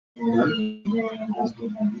You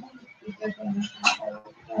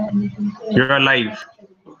are live.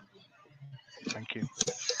 Thank you.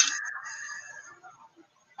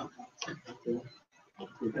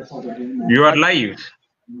 You are live.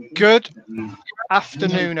 Good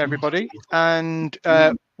afternoon, everybody, and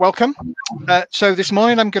welcome. So this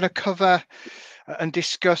morning I'm going to cover and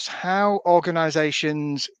discuss how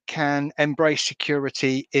organizations can embrace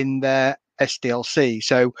security in their SDLC.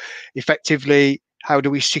 So effectively, how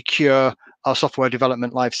do we secure our software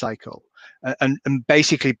development lifecycle and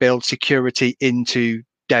basically build security into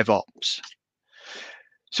DevOps?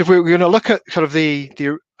 So if we're going to look at sort of the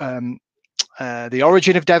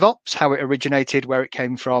origin of DevOps, how it originated, where it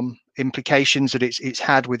came from, implications that it's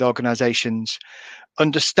had with organizations,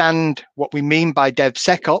 understand what we mean by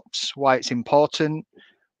DevSecOps, why it's important,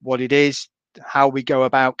 what it is, how we go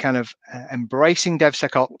about kind of embracing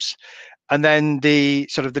DevSecOps, and then the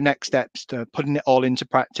sort of the next steps to putting it all into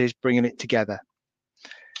practice, bringing it together.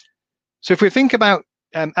 So if we think about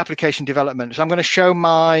application development, so I'm going to show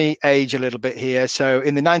my age a little bit here. So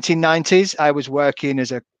in the 1990s, I was working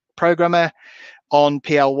as a programmer on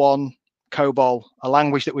PL1 COBOL, a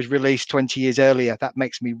language that was released 20 years earlier. That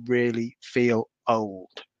makes me really feel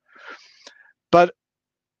old. But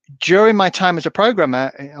during my time as a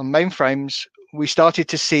programmer on mainframes, we started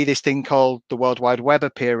to see this thing called the World Wide Web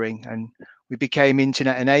appearing, and we became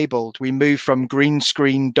internet enabled. We moved from green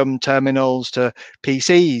screen dumb terminals to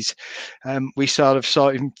PCs. We sort of saw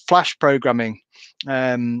in Flash programming.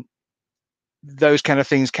 Those kind of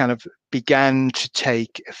things kind of began to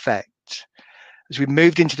take effect. As we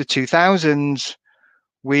moved into the 2000s,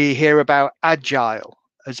 we hear about Agile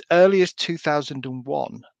as early as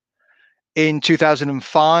 2001. In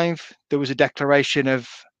 2005, there was a declaration of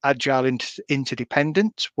Agile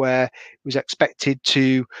interdependence, where it was expected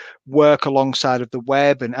to work alongside of the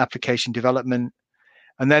web and application development.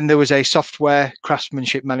 And then there was a software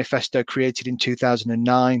craftsmanship manifesto created in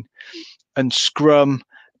 2009, and Scrum,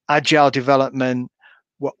 Agile development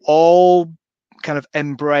were all kind of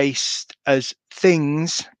embraced as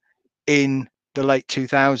things in the late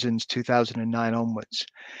 2000s, 2009 onwards.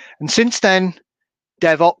 And since then,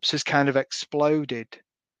 DevOps has kind of exploded.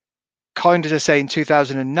 Coined, as I say, in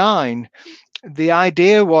 2009, the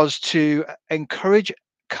idea was to encourage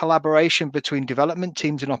collaboration between development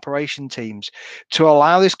teams and operation teams to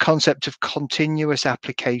allow this concept of continuous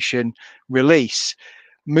application release,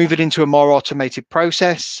 move it into a more automated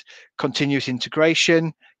process, continuous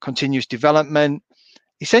integration, continuous development,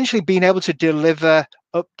 essentially being able to deliver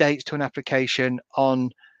updates to an application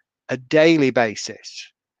on a daily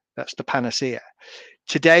basis. That's the panacea.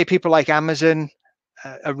 Today, people like Amazon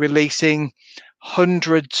are releasing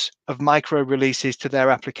hundreds of micro releases to their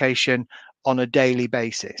application on a daily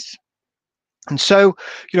basis. And so,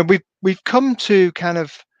 we've come to kind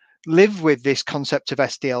of live with this concept of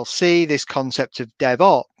SDLC, this concept of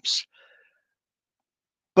DevOps.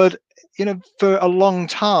 But, for a long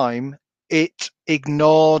time, it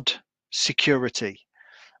ignored security.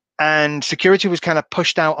 And security was kind of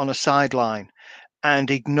pushed out on a sideline and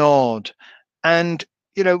ignored. And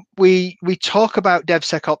we talk about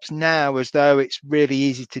DevSecOps now as though it's really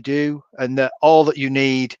easy to do and that all that you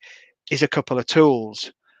need is a couple of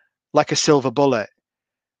tools, like a silver bullet.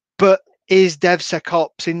 But is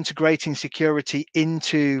DevSecOps integrating security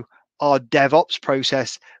into our DevOps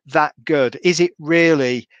process that good? Is it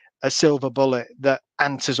really a silver bullet that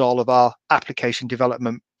answers all of our application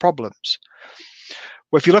development problems?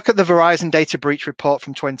 Well, if you look at the Verizon data breach report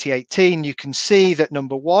from 2018, you can see that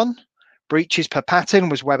number one, breaches per pattern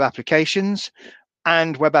was web applications,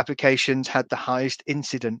 and web applications had the highest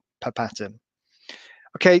incident per pattern.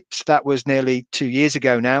 Okay, so that was nearly 2 years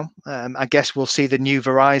ago now. I guess we'll see the new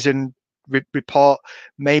Verizon report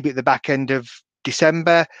maybe at the back end of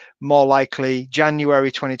December, more likely January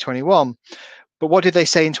 2021. But what did they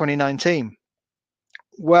say in 2019?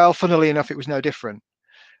 Well, funnily enough, it was no different.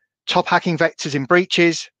 Top hacking vectors in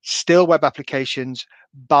breaches, still web applications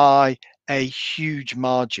by a huge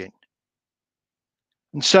margin.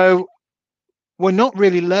 And so we're not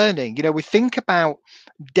really learning. We think about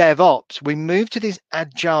DevOps, we move to this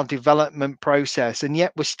agile development process, and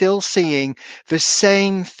yet we're still seeing the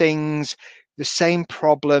same things, the same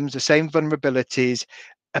problems, the same vulnerabilities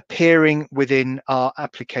appearing within our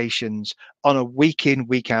applications on a week in,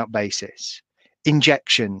 week out basis.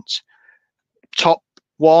 Injections, top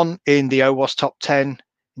one in the OWASP top 10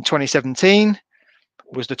 in 2017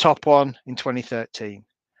 was the top one in 2013.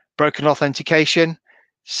 Broken authentication,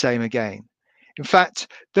 same again. In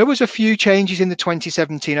fact, there was a few changes in the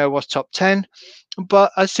 2017 OWASP top 10,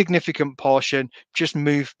 but a significant portion just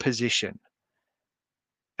moved position.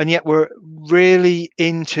 and yet we're really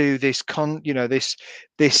into this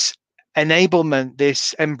this enablement,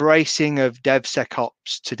 this embracing of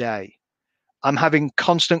DevSecOps today. I'm having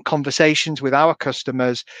constant conversations with our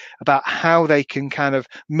customers about how they can kind of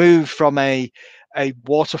move from a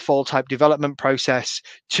waterfall type development process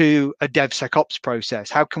to a DevSecOps process.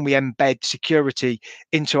 How can we embed security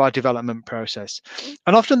into our development process?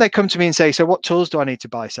 And often they come to me and say, so what tools do I need to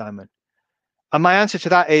buy, Simon? And my answer to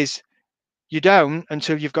that is, you don't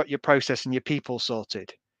until you've got your process and your people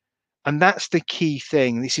sorted. And that's the key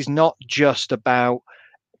thing. This is not just about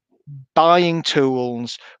buying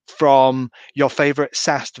tools from your favorite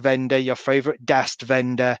SAST vendor, your favorite DAST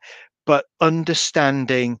vendor, but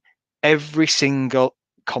understanding every single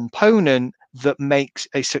component that makes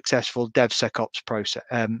a successful DevSecOps process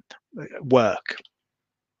work.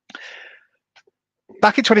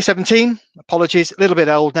 Back in 2017, apologies, a little bit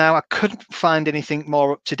old now, I couldn't find anything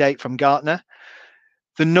more up to date from Gartner.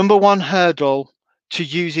 The number one hurdle to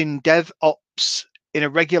using DevOps in a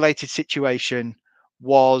regulated situation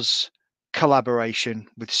was collaboration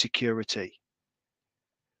with security.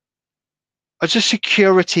 As a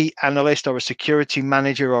security analyst or a security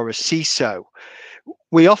manager or a CISO,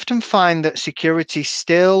 we often find that security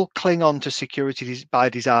still cling on to security by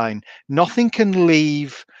design. Nothing can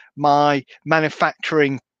leave my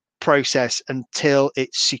manufacturing process until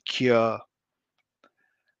it's secure.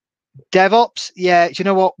 DevOps, yeah, you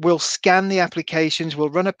know what? We'll scan the applications, we'll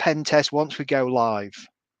run a pen test once we go live.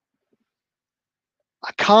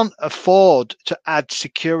 I can't afford to add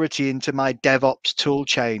security into my DevOps tool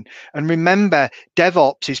chain. And remember,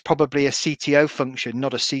 DevOps is probably a CTO function,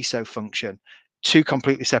 not a CISO function. Two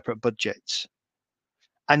completely separate budgets.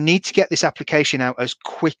 I need to get this application out as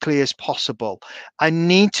quickly as possible. I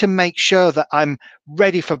need to make sure that I'm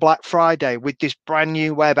ready for Black Friday with this brand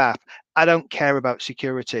new web app. I don't care about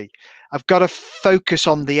security. I've got to focus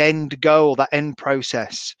on the end goal, that end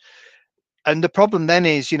process. And the problem then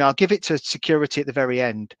is, I'll give it to security at the very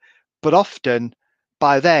end, but often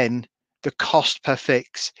by then the cost per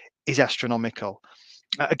fix is astronomical.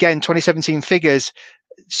 Again, 2017 figures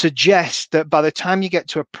suggest that by the time you get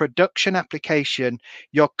to a production application,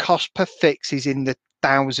 your cost per fix is in the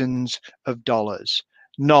thousands of dollars,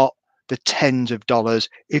 not the tens of dollars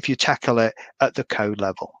if you tackle it at the code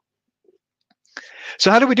level. So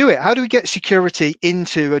how do we do it? How do we get security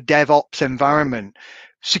into a DevOps environment?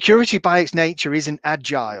 Security by its nature isn't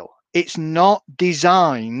agile. It's not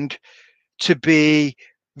designed to be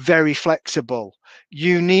very flexible.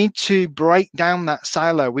 You need to break down that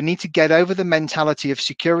silo. We need to get over the mentality of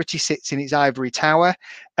security sits in its ivory tower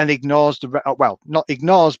and ignores not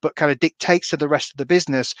ignores, but kind of dictates to the rest of the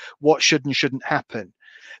business what should and shouldn't happen.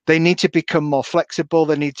 They need to become more flexible.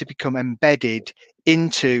 They need to become embedded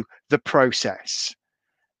into the process.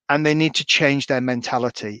 And they need to change their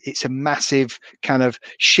mentality. It's a massive kind of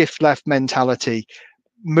shift left mentality,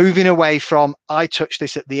 moving away from I touch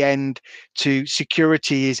this at the end to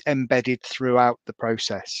security is embedded throughout the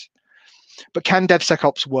process. But can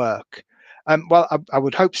DevSecOps work? Well, I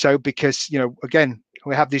would hope so, because, again,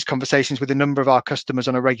 we have these conversations with a number of our customers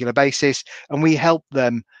on a regular basis, and we help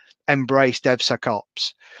them embrace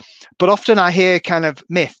DevSecOps. But often I hear kind of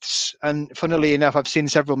myths, and funnily enough, I've seen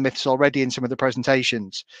several myths already in some of the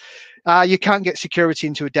presentations. You can't get security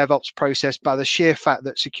into a DevOps process by the sheer fact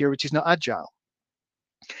that security is not agile.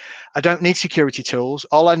 I don't need security tools.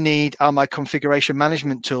 All I need are my configuration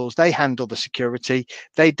management tools. They handle the security.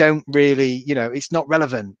 They don't really, it's not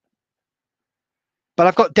relevant. But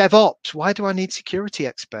I've got DevOps. Why do I need security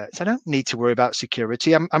experts? I don't need to worry about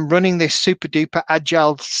security. I'm running this super duper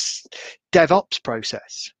agile DevOps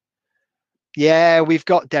process. Yeah, we've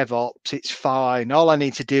got DevOps. It's fine. All I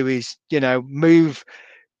need to do is, move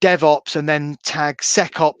DevOps and then tag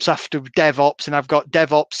SecOps after DevOps, and I've got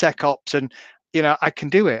DevOps, SecOps, and I can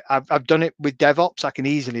do it. I've done it with DevOps. I can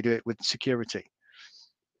easily do it with security.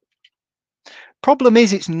 Problem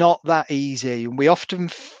is, it's not that easy. We often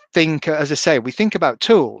think, as I say, we think about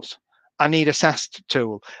tools. I need a SAST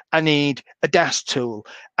tool. I need a DAST tool.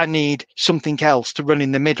 I need something else to run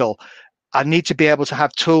in the middle. I need to be able to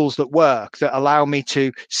have tools that work, that allow me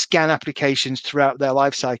to scan applications throughout their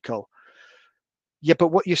life cycle. Yeah, but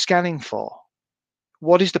what you're scanning for?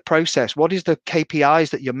 What is the process? What is the KPIs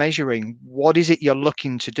that you're measuring? What is it you're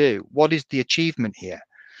looking to do? What is the achievement here?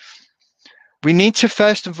 We need to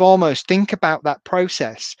first and foremost think about that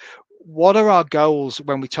process. What are our goals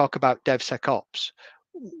when we talk about DevSecOps?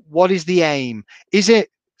 What is the aim? Is it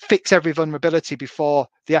fix every vulnerability before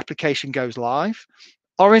the application goes live?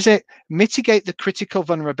 Or is it mitigate the critical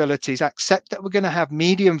vulnerabilities, accept that we're going to have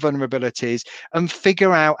medium vulnerabilities, and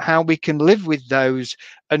figure out how we can live with those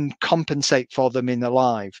and compensate for them in the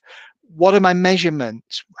live? What are my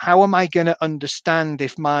measurements? How am I going to understand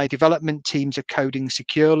if my development teams are coding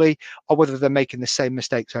securely or whether they're making the same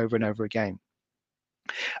mistakes over and over again?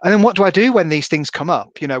 And then what do I do when these things come up?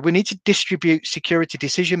 We need to distribute security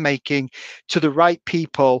decision making to the right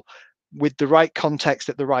people with the right context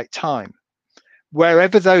at the right time.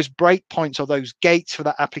 Wherever those breakpoints or those gates for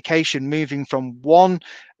that application moving from one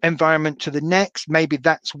environment to the next, maybe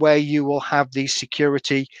that's where you will have the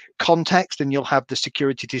security context and you'll have the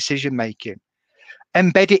security decision making.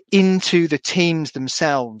 Embed it into the teams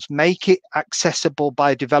themselves, make it accessible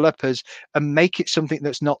by developers, and make it something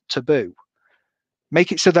that's not taboo.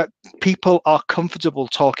 Make it so that people are comfortable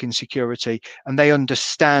talking security and they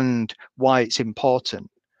understand why it's important.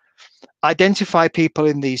 Identify people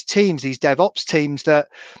in these teams, these DevOps teams, that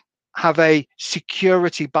have a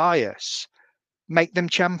security bias. Make them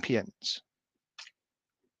champions.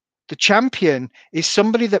 The champion is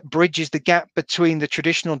somebody that bridges the gap between the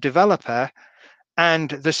traditional developer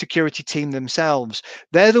and the security team themselves.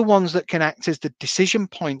 They're the ones that can act as the decision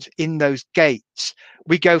points in those gates.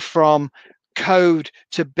 We go from code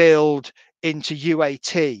to build into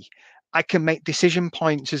UAT. I can make decision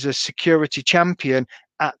points as a security champion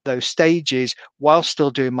at those stages while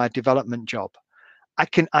still doing my development job. I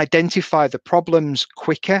can identify the problems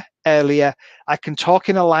quicker, earlier. I can talk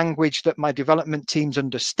in a language that my development teams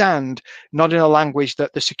understand, not in a language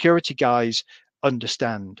that the security guys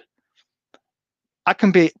understand. I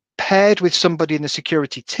can be paired with somebody in the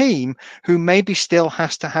security team who maybe still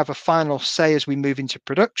has to have a final say as we move into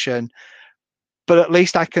production, but at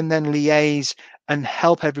least I can then liaise and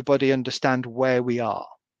help everybody understand where we are.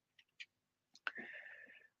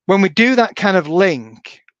 When we do that kind of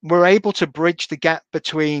link, we're able to bridge the gap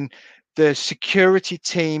between the security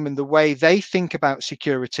team and the way they think about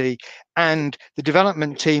security and the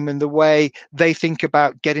development team and the way they think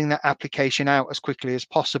about getting that application out as quickly as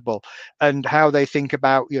possible, and how they think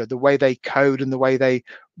about the way they code and the way they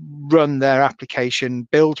run their application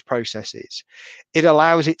build processes. It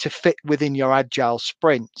allows it to fit within your agile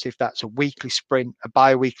sprints, if that's a weekly sprint, a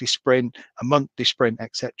bi-weekly sprint, a monthly sprint,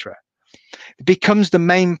 etc. It becomes the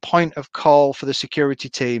main point of call for the security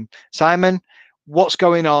team. Simon, what's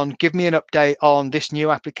going on? Give me an update on this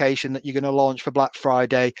new application that you're going to launch for Black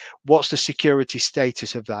Friday. What's the security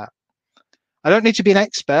status of that? I don't need to be an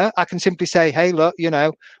expert. I can simply say, hey, look,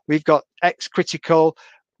 we've got X critical,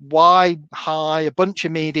 Y high, a bunch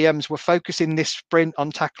of mediums. We're focusing this sprint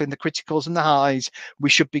on tackling the criticals and the highs. We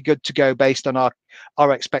should be good to go based on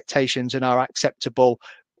our expectations and our acceptable,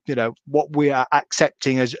 what we are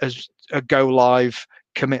accepting as a go live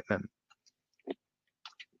commitment.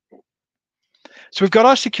 So we've got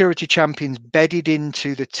our security champions bedded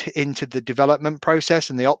into the development process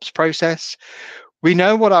and the ops process. We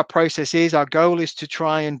know what our process is. Our goal is to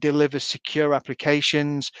try and deliver secure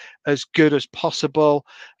applications as good as possible,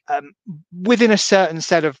 within a certain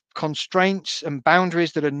set of constraints and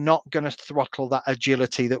boundaries that are not going to throttle that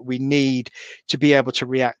agility that we need to be able to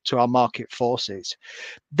react to our market forces.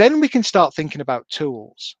 Then we can start thinking about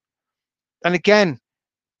tools. And again,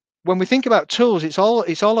 when we think about tools, it's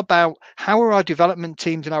all about how are our development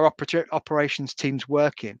teams and our operations teams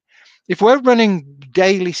working. If we're running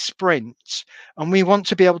daily sprints and we want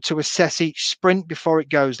to be able to assess each sprint before it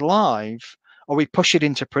goes live, or we push it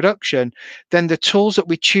into production, then the tools that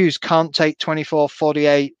we choose can't take 24,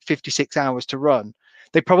 48, 56 hours to run.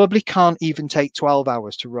 They probably can't even take 12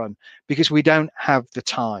 hours to run because we don't have the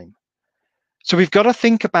time. So we've got to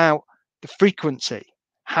think about the frequency.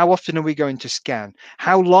 How often are we going to scan?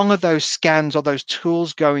 How long are those scans or those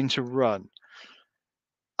tools going to run?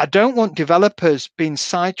 I don't want developers being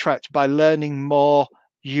sidetracked by learning more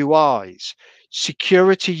UIs.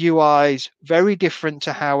 Security UIs, very different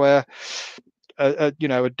to how a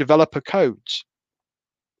developer codes,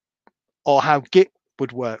 or how Git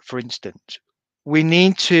would work, for instance. We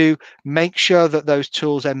need to make sure that those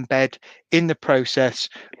tools embed in the process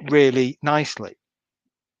really nicely.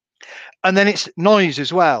 And then it's noise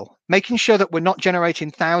as well, making sure that we're not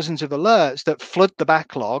generating thousands of alerts that flood the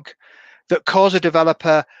backlog, that cause a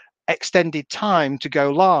developer extended time to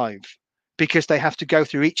go live because they have to go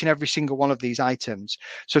through each and every single one of these items.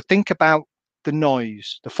 So think about the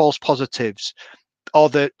noise, the false positives, or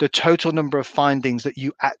the total number of findings that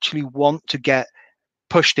you actually want to get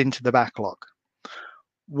pushed into the backlog.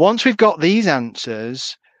 Once we've got these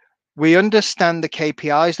answers, We understand the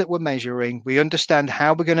KPIs that we're measuring. We understand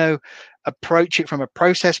how we're going to approach it from a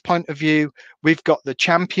process point of view. We've got the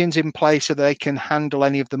champions in place so they can handle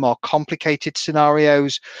any of the more complicated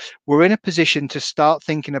scenarios. We're in a position to start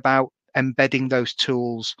thinking about embedding those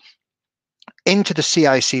tools into the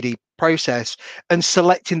CI/CD process and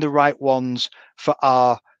selecting the right ones for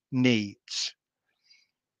our needs.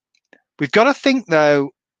 We've got to think, though,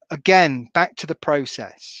 again, back to the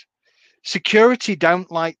process. Security do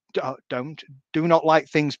not like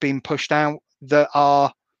things being pushed out that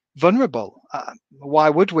are vulnerable. Why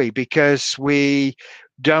would we? Because we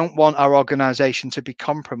don't want our organization to be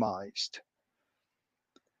compromised.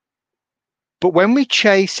 But when we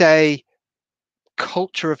chase a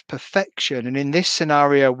culture of perfection, and in this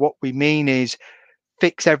scenario, what we mean is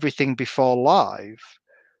fix everything before live,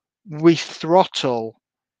 we throttle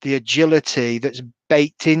the agility that's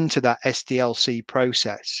baked into that SDLC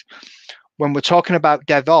process. When we're talking about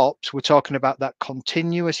DevOps, we're talking about that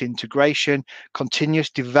continuous integration, continuous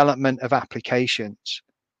development of applications.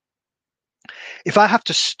 If I have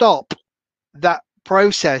to stop that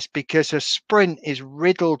process because a sprint is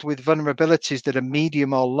riddled with vulnerabilities that are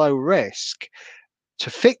medium or low risk to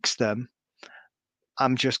fix them,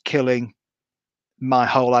 I'm just killing my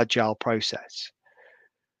whole agile process.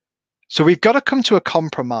 So we've got to come to a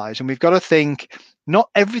compromise, and we've got to think not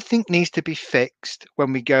everything needs to be fixed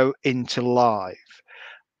when we go into live.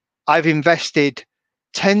 I've invested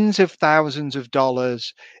tens of thousands of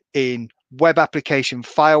dollars in web application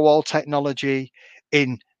firewall technology,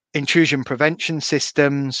 in intrusion prevention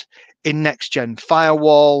systems, in next-gen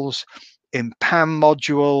firewalls, in PAM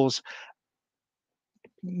modules.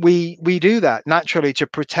 We do that naturally to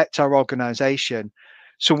protect our organization.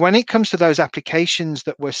 So when it comes to those applications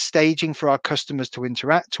that we're staging for our customers to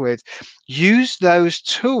interact with, use those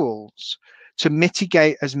tools to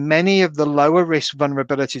mitigate as many of the lower risk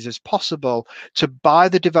vulnerabilities as possible to buy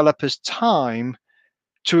the developers time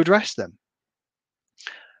to address them.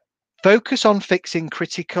 Focus on fixing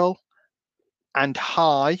critical and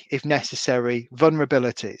high, if necessary,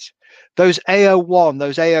 vulnerabilities. Those AO1,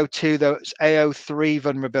 those AO2, those AO3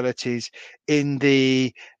 vulnerabilities in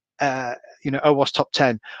the OWASP top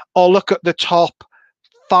 10, or look at the top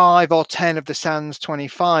 5 or 10 of the SANS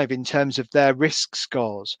 25 in terms of their risk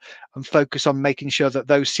scores, and focus on making sure that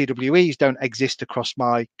those CWEs don't exist across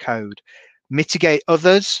my code. Mitigate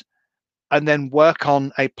others, and then work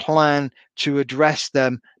on a plan to address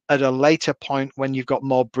them at a later point when you've got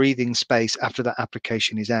more breathing space after that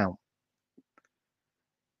application is out.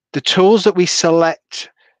 The tools that we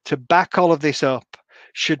select to back all of this up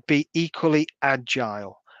should be equally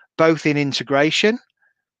agile, both in integration,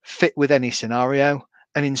 fit with any scenario,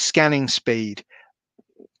 and in scanning speed,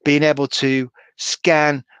 being able to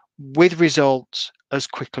scan with results as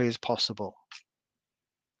quickly as possible.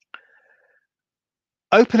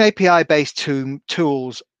 Open API-based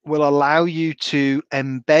tools will allow you to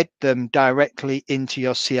embed them directly into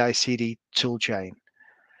your CI/CD toolchain.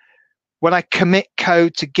 When I commit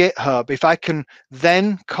code to GitHub, if I can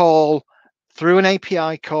then call through an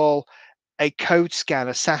API call a code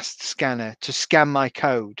scanner, SAST scanner, to scan my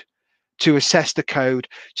code, to assess the code,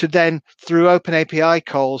 to then through open API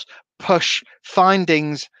calls push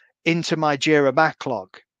findings into my Jira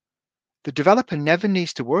backlog, the developer never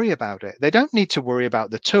needs to worry about it. They don't need to worry about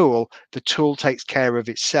the tool. The tool takes care of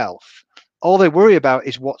itself. All they worry about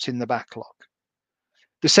is what's in the backlog.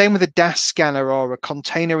 The same with a DAS scanner or a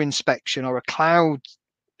container inspection or a cloud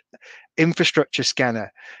infrastructure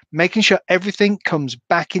scanner. Making sure everything comes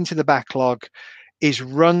back into the backlog, is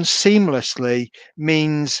run seamlessly,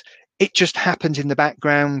 means it just happens in the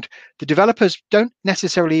background. The developers don't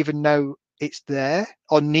necessarily even know it's there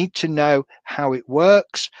or need to know how it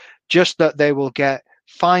works, just that they will get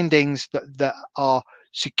findings that are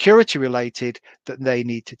security related that they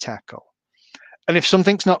need to tackle. And if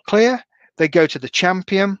something's not clear, they go to the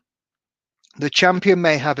champion. The champion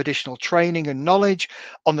may have additional training and knowledge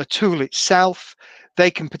on the tool itself.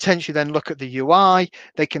 They can potentially then look at the UI.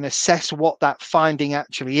 They can assess what that finding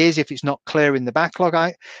actually is if it's not clear in the backlog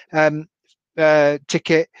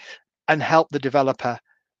ticket, and help the developer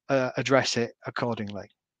address it accordingly.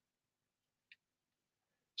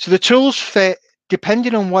 So the tools fit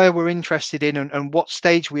depending on where we're interested in and what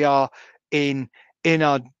stage we are in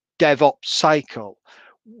our DevOps cycle,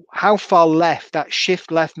 how far left, that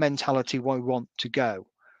shift left mentality we want to go.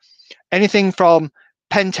 Anything from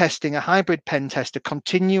pen testing, a hybrid pen test, a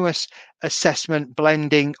continuous assessment,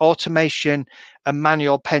 blending, automation, and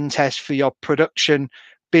manual pen test for your production,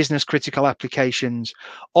 business critical applications,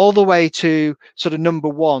 all the way to sort of number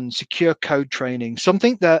one, secure code training,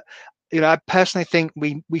 something that I personally think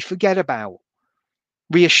we forget about.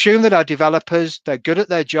 We assume that our developers, they're good at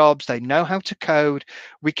their jobs, they know how to code.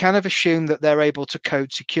 We kind of assume that they're able to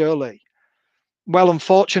code securely. Well,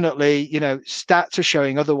 unfortunately, stats are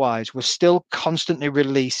showing otherwise. We're still constantly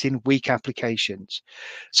releasing weak applications.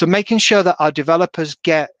 So making sure that our developers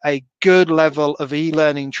get a good level of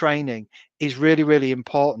e-learning training is really, really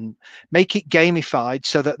important. Make it gamified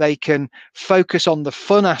so that they can focus on the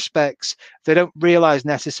fun aspects. They don't realize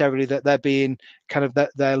necessarily that they're being that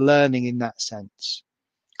they're learning in that sense.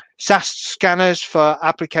 SAS scanners for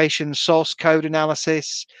application source code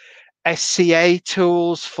analysis, SCA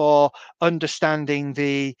tools for understanding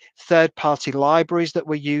the third-party libraries that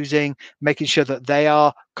we're using, making sure that they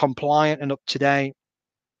are compliant and up to date.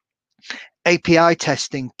 API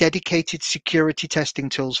testing, dedicated security testing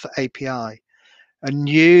tools for API. A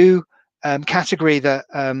new category that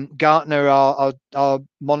Gartner are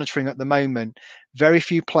monitoring at the moment. Very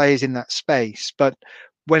few players in that space, but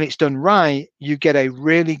when it's done right, you get a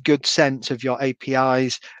really good sense of your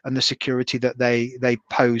APIs and the security that they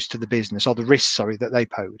pose to the business, or the risks, sorry, that they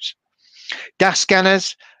pose. DAS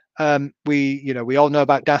scanners. We all know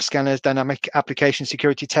about DAS scanners, dynamic application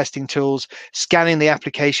security testing tools, scanning the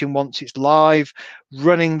application once it's live,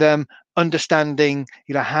 running them, understanding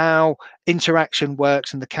how interaction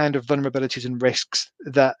works and the kind of vulnerabilities and risks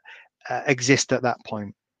that exist at that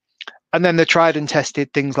point. And then the tried and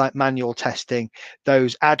tested things like manual testing,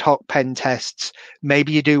 those ad hoc pen tests.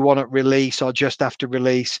 Maybe you do one at release or just after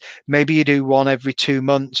release. Maybe you do one every 2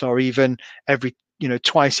 months or even every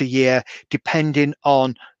twice a year, depending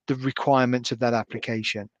on the requirements of that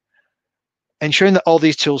application. Ensuring that all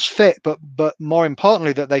these tools fit, but more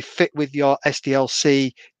importantly, that they fit with your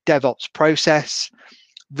SDLC DevOps process,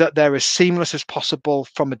 that they're as seamless as possible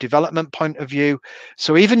from a development point of view.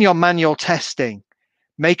 So even your manual testing,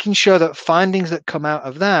 making sure that findings that come out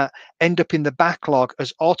of that end up in the backlog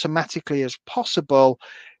as automatically as possible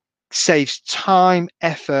saves time,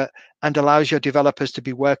 effort, and allows your developers to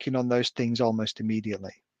be working on those things almost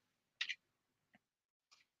immediately.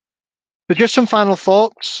 So just some final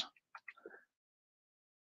thoughts.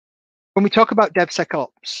 When we talk about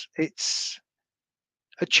DevSecOps, it's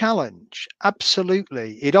a challenge,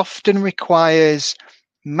 absolutely. It often requires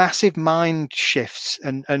massive mind shifts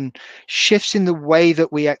and shifts in the way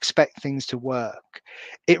that we expect things to work.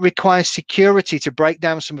 It requires security to break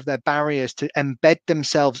down some of their barriers, to embed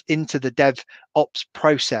themselves into the DevOps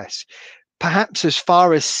process, perhaps as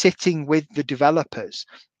far as sitting with the developers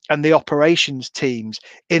and the operations teams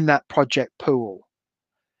in that project pool.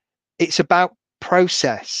 It's about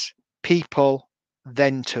process, people,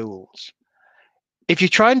 then tools. If you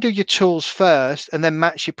try and do your tools first and then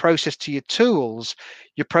match your process to your tools,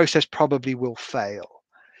 your process probably will fail.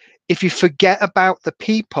 If you forget about the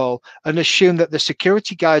people and assume that the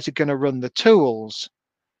security guys are going to run the tools,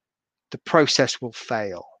 the process will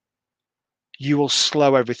fail. You will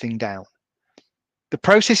slow everything down. The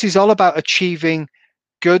process is all about achieving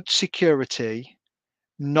good security,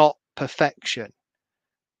 not perfection.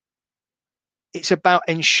 It's about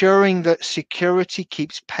ensuring that security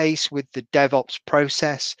keeps pace with the DevOps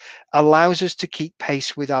process, allows us to keep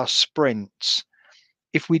pace with our sprints.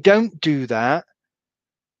 If we don't do that,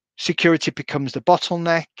 security becomes the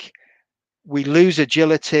bottleneck, we lose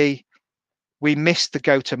agility, we miss the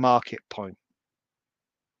go-to-market point.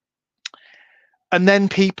 And then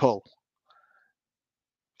people.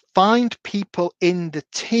 Find people in the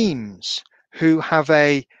teams who have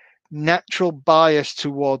a natural bias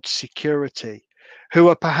towards security, who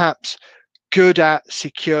are perhaps good at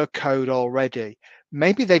secure code already.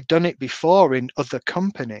 Maybe they've done it before in other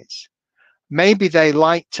companies. Maybe they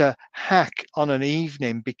like to hack on an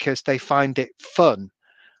evening because they find it fun.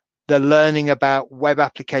 They're learning about web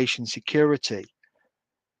application security.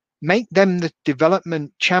 Make them the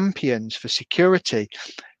development champions for security.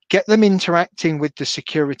 Get them interacting with the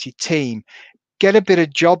security team. Get a bit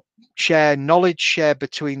of job share, knowledge share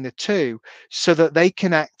between the two so that they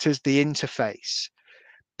can act as the interface.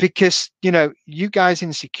 Because, you guys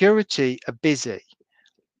in security are busy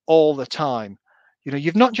all the time.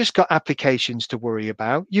 You've not just got applications to worry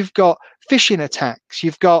about. You've got phishing attacks.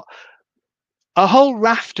 You've got a whole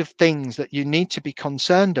raft of things that you need to be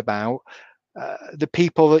concerned about. The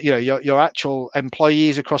people that, your actual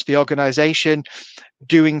employees across the organization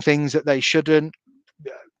doing things that they shouldn't.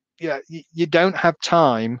 You don't have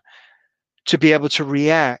time to be able to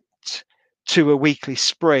react to a weekly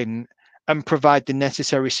sprint and provide the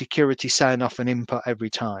necessary security sign off and input every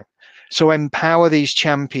time. So empower these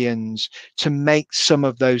champions to make some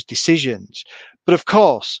of those decisions. But of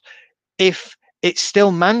course, if it's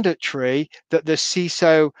still mandatory that the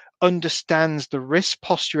CISO understands the risk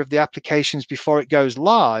posture of the applications before it goes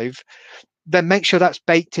live, then make sure that's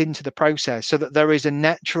baked into the process so that there is a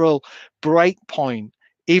natural break point,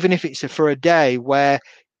 even if it's for a day, where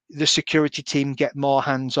the security team get more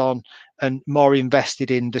hands-on and more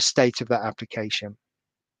invested in the state of that application.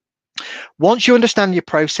 Once you understand your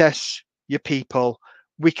process, your people,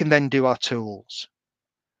 we can then do our tools,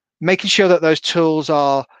 making sure that those tools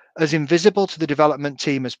are as invisible to the development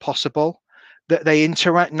team as possible, that they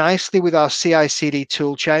interact nicely with our CI/CD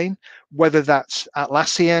tool chain, whether that's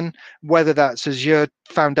Atlassian, whether that's Azure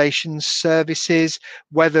Foundation Services,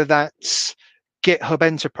 whether that's GitHub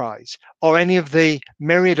Enterprise, or any of the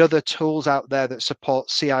myriad other tools out there that support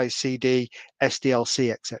CI/CD,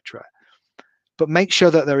 SDLC, etc. But make sure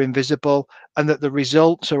that they're invisible and that the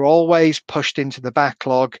results are always pushed into the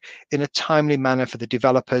backlog in a timely manner for the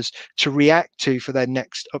developers to react to for their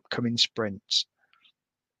next upcoming sprints.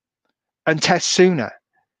 And test sooner.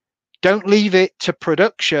 Don't leave it to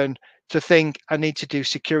production to think I need to do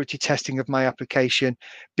security testing of my application,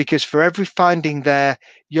 because for every finding there,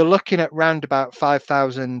 you're looking at round about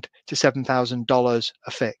 $5,000 to $7,000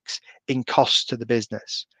 a fix in costs to the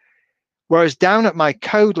business. Whereas down at my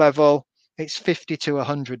code level, it's $50 to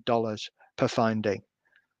 $100 per finding.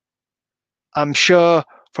 I'm sure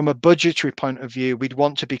from a budgetary point of view, we'd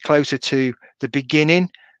want to be closer to the beginning,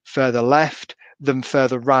 further left, than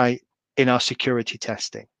further right in our security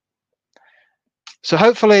testing. So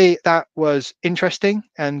hopefully that was interesting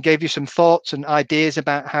and gave you some thoughts and ideas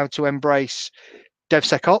about how to embrace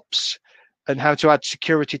DevSecOps and how to add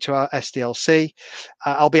security to our SDLC.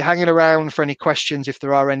 I'll be hanging around for any questions if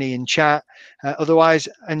there are any in chat. Otherwise,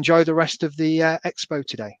 enjoy the rest of the expo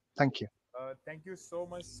today. Thank you. Thank you so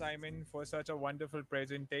much, Simon, for such a wonderful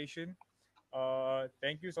presentation.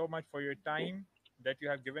 Thank you so much for your time that you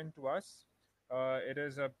have given to us. It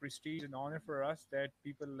is a prestige and honor for us that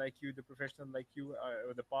people like you, the professional like you,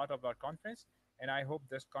 are the part of our conference. And I hope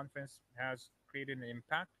this conference has created an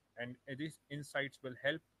impact, and these insights will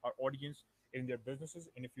help our audience in their businesses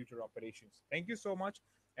in the future operations. Thank you so much.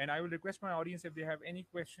 And I will request my audience, if they have any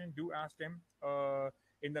question, do ask them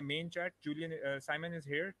in the main chat. Simon is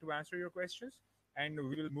here to answer your questions, and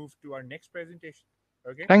we will move to our next presentation.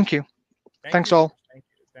 Okay. Thank you. Thank Thanks you so all. much. Thank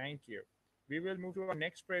you. Thank you. We will move to our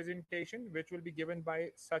next presentation, which will be given by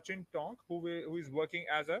Sachin Tonk, who is working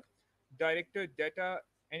as a Director Data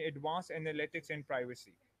and Advanced Analytics and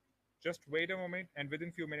Privacy. Just wait a moment, and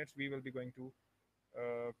within few minutes, we will be going to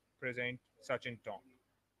present Sachin Tonk.